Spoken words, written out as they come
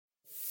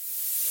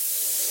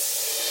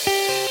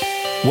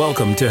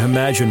Welcome to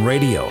Himagine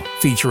Radio,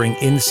 featuring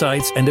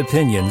insights and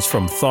opinions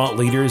from thought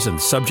leaders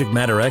and subject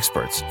matter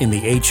experts in the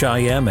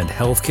HIM and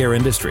healthcare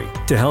industry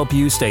to help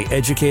you stay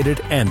educated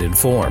and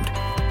informed.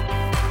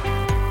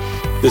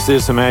 This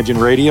is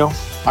Himagine Radio.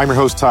 I'm your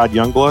host, Todd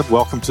Youngblood.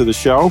 Welcome to the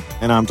show,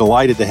 and I'm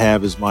delighted to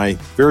have as my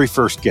very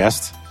first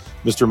guest,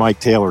 Mr. Mike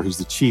Taylor, who's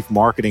the Chief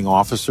Marketing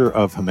Officer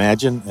of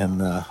Himagine.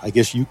 And I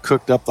guess you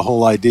cooked up the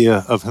whole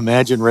idea of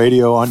Himagine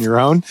Radio on your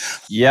own.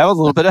 Yeah, with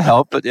a little bit of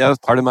help, but yeah, it was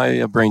part of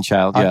my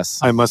brainchild, yes.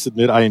 I must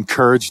admit, I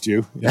encouraged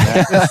you in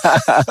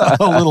that.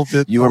 a little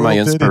bit. You were my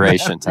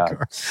inspiration,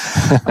 Todd.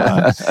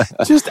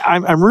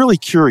 I'm really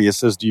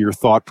curious as to your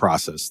thought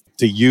process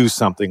to use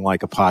something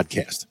like a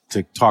podcast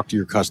to talk to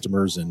your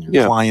customers and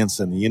your clients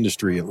and the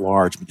industry at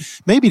large.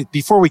 Maybe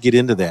before we get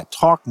into that,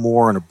 talk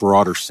more in a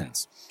broader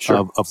sense.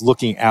 Sure. Of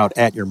looking out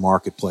at your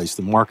marketplace,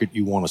 the market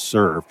you want to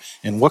serve,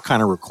 and what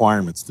kind of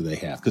requirements do they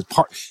have? Because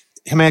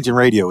Himagine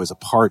Radio is a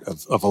part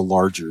of a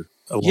larger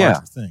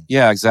thing.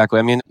 Yeah, exactly.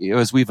 I mean,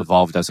 as we've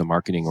evolved as a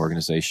marketing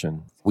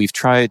organization, we've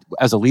tried,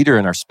 as a leader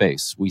in our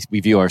space, we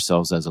view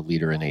ourselves as a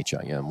leader in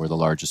HIM. We're the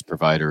largest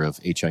provider of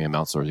HIM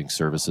outsourcing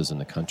services in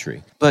the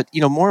country. But,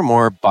 more and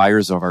more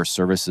buyers of our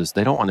services,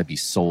 they don't want to be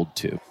sold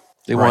to.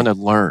 They want to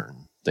learn.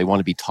 They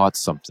want to be taught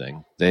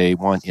something. They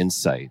want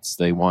insights.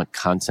 They want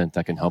content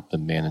that can help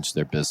them manage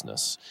their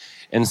business.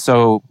 And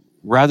so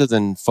rather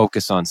than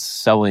focus on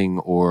selling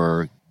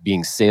or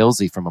being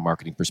salesy from a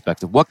marketing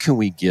perspective, what can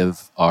we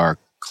give our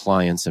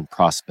clients and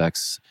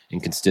prospects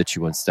and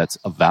constituents that's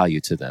of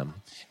value to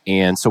them?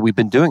 And so we've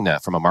been doing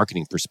that from a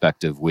marketing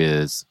perspective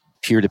with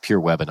peer-to-peer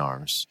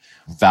webinars,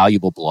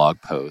 valuable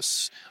blog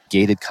posts,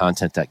 gated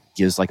content that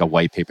gives like a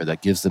white paper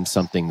that gives them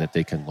something that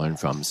they can learn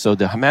from. So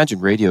the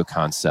Himagine Radio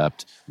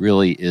concept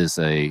really is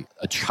a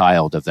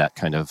child of that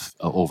kind of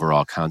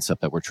overall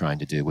concept that we're trying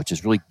to do, which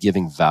is really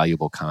giving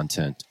valuable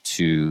content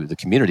to the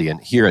community. And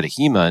here at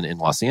AHIMA in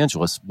Los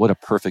Angeles, what a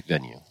perfect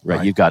venue,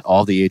 right? You've got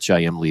all the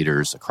HIM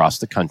leaders across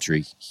the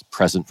country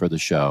present for the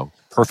show.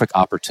 Perfect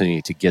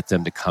opportunity to get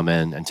them to come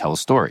in and tell a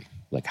story.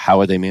 Like,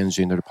 how are they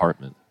managing their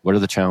department? What are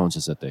the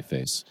challenges that they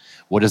face?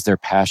 What is their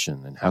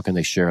passion, and how can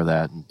they share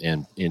that?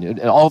 And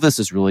all this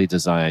is really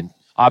designed.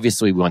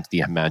 Obviously, we want the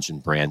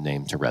Himagine brand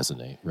name to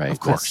resonate, right? Of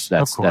course,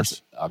 that's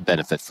a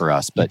benefit for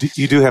us. But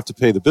you do have to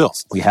pay the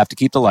bills. We have to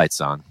keep the lights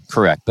on,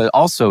 correct? But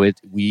also,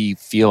 we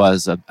feel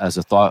as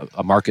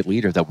a market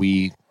leader that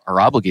we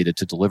are obligated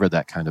to deliver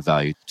that kind of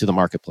value to the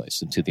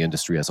marketplace and to the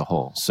industry as a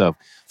whole. So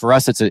for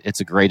us, it's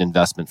a great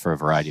investment for a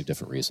variety of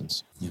different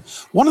reasons. Yeah.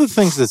 One of the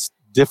things that's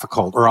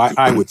difficult, or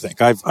I would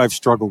think, I've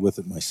struggled with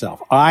it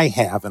myself. I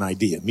have an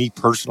idea, me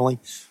personally,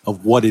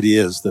 of what it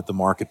is that the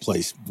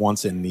marketplace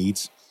wants and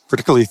needs,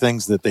 particularly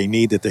things that they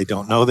need that they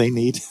don't know they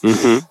need.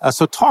 Mm-hmm.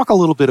 So talk a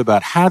little bit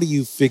about how do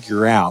you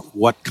figure out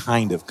what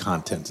kind of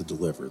content to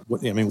deliver?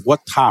 What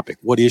topic,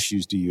 what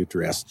issues do you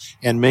address?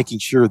 And making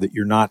sure that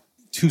you're not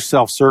too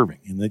self-serving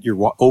and that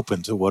you're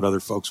open to what other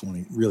folks want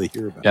to really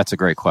hear about. That's a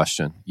great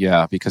question.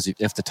 Yeah, because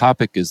if the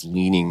topic is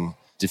leaning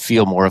to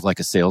feel more of like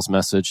a sales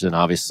message, then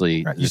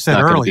obviously it's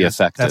not going to be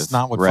effective. That's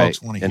not what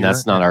folks want to hear. And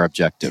that's not our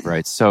objective,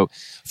 right? So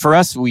for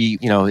us,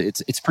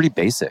 it's pretty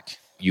basic.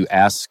 You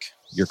ask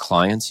your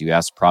clients, you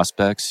ask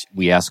prospects,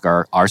 we ask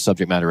our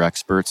subject matter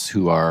experts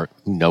who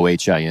know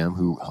HIM,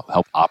 who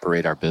help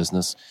operate our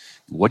business.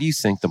 What do you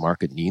think the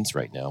market needs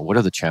right now? What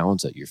are the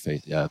challenges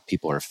that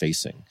people are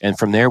facing? And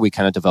from there, we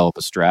kind of develop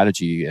a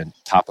strategy and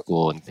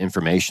topical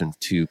information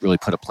to really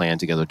put a plan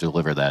together to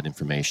deliver that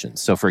information.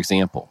 So, for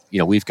example,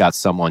 we've got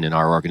someone in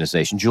our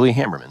organization, Julia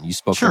Hammerman. You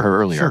spoke to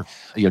her earlier.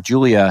 Sure.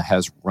 Julia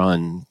has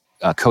run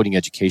coding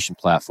education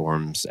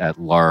platforms at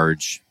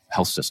large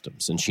health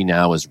systems, and she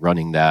now is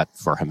running that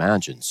for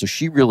Himagine. So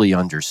she really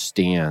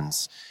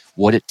understands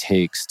what it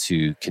takes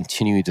to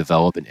continue to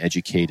develop and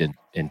educate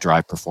and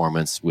drive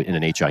performance in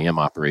an HIM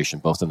operation,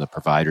 both on the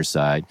provider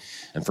side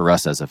and for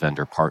us as a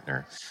vendor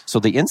partner.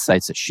 So the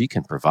insights that she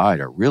can provide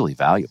are really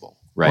valuable,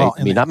 right?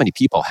 Well, not many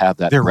people have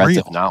that breadth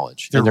of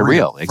knowledge. They're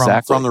real,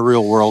 exactly. From the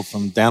real world,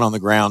 from down on the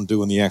ground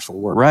doing the actual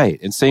work. Right.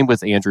 And same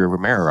with Andrea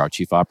Romero, our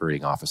Chief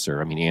Operating Officer.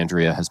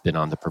 Andrea has been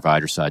on the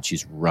provider side.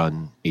 She's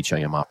run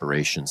HIM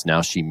operations.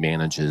 Now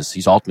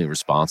she's ultimately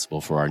responsible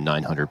for our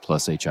 900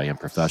 plus HIM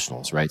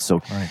professionals, right?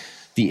 So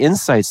the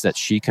insights that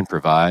she can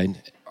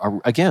provide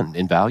are, again,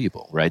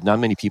 invaluable, right? Not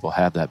many people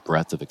have that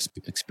breadth of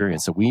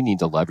experience, so we need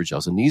to leverage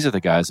those. And these are the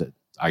guys that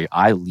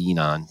I lean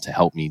on to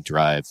help me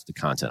drive the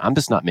content. I'm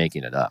just not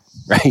making it up,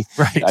 right?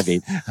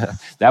 Right.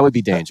 That would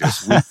be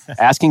dangerous.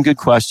 Asking good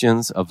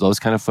questions of those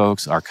kind of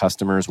folks, our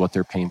customers, what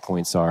their pain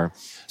points are.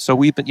 So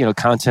we've been,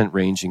 content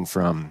ranging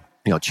from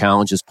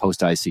challenges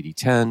post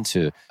ICD-10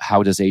 to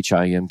how does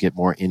HIM get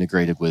more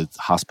integrated with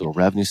hospital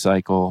revenue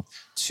cycle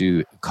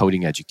to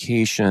coding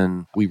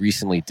education. We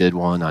recently did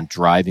one on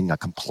driving a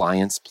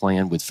compliance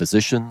plan with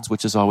physicians,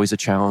 which is always a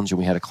challenge. And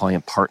we had a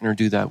client partner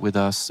do that with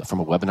us from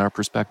a webinar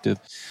perspective.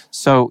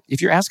 So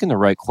if you're asking the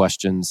right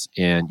questions,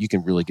 and you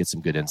can really get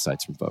some good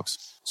insights from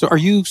folks. So are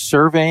you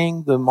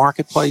surveying the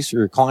marketplace or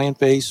your client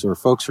base or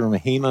folks from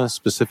HEMA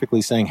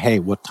specifically saying, hey,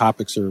 what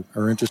topics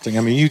are interesting?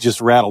 I mean, you just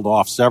rattled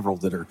off several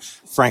that are,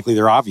 frankly,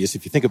 they're obvious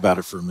if you think about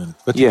it for a minute.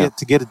 But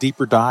to get a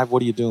deeper dive,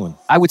 what are you doing?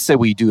 I would say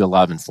we do a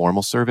lot of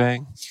informal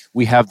surveying.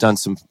 We have done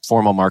some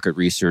formal market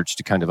research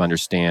to kind of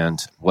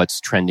understand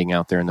what's trending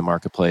out there in the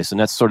marketplace.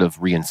 And that's sort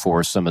of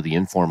reinforced some of the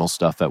informal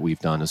stuff that we've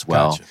done as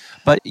well. Gotcha.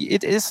 But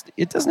it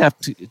doesn't have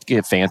to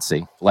get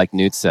fancy. Like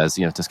Newt says,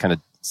 just kind of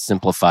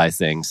simplify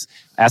things,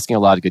 asking a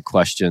lot of good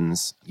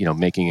questions,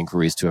 making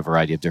inquiries to a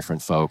variety of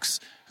different folks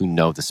who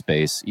know the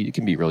space. You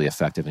can be really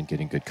effective in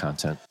getting good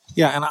content.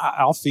 Yeah, and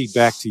I'll feed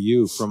back to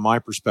you from my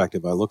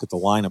perspective. I look at the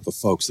lineup of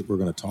folks that we're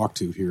going to talk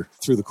to here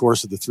through the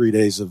course of the 3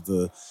 days of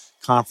the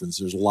conference.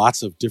 There's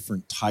lots of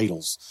different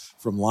titles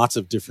from lots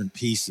of different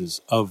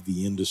pieces of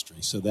the industry.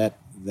 So that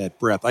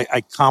breadth,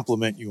 I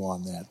compliment you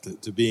on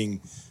that, to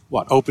being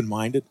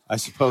open-minded, I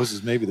suppose,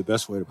 is maybe the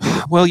best way to put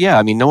it. Well, yeah.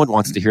 I mean, no one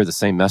wants to hear the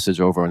same message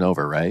over and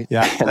over, right?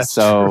 Yeah, that's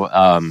so,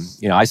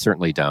 true. I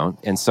certainly don't.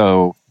 And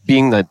so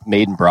being the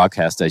maiden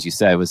broadcast, as you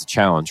say, was a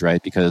challenge,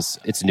 right? Because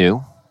it's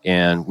new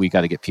and we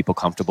got to get people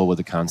comfortable with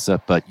the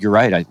concept. But you're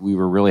right. We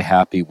were really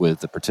happy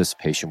with the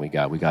participation we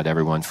got. We got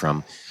everyone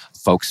from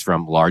folks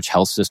from large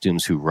health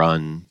systems who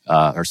run,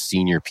 or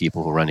senior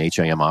people who run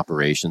HIM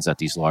operations at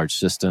these large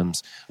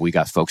systems. We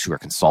got folks who are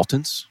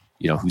consultants,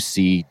 who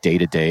see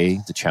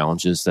day-to-day the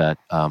challenges that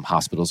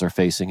hospitals are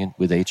facing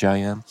with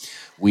HIM.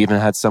 We even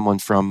had someone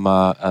from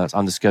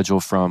on the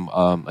schedule from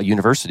a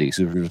university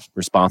who's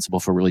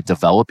responsible for really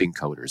developing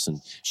coders,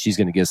 and she's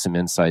going to give some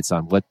insights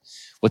on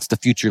what's the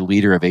future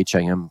leader of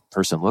HIM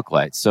person look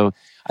like. So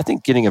I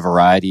think getting a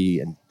variety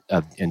and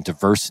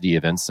diversity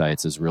of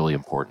insights is really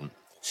important.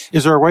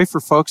 Is there a way for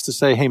folks to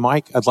say, hey,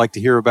 Mike, I'd like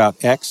to hear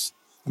about X?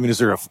 I mean, is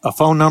there a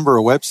phone number,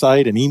 a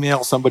website, an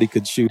email somebody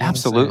could shoot?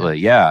 Absolutely,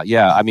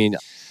 yeah. I mean,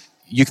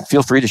 you can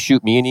feel free to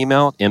shoot me an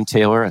email,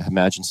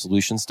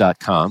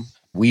 mtaylor@himaginesolutions.com.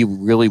 We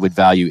really would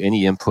value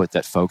any input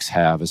that folks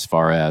have as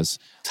far as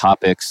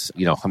topics.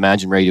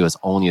 Himagine Radio is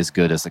only as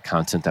good as the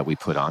content that we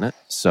put on it.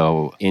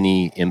 So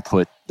any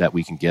input that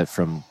we can get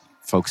from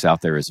folks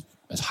out there is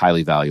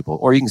highly valuable.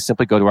 Or you can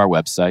simply go to our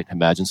website,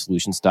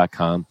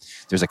 himagine-solutions.com.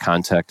 There's a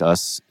contact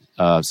us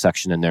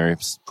section in there.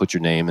 Put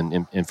your name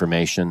and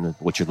information,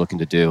 what you're looking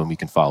to do, and we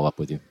can follow up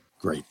with you.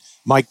 Great.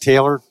 Mike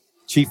Taylor,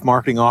 Chief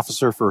Marketing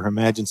Officer for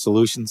Himagine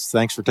Solutions.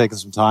 Thanks for taking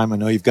some time. I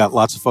know you've got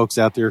lots of folks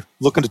out there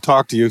looking to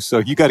talk to you, so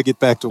you got to get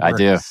back to work. I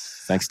do.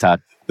 Thanks,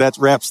 Todd. That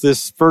wraps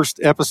this first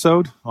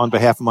episode. On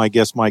behalf of my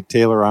guest, Mike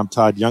Taylor, I'm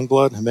Todd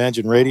Youngblood.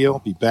 Himagine Radio. I'll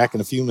be back in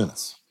a few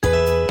minutes.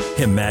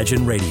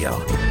 Himagine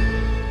Radio.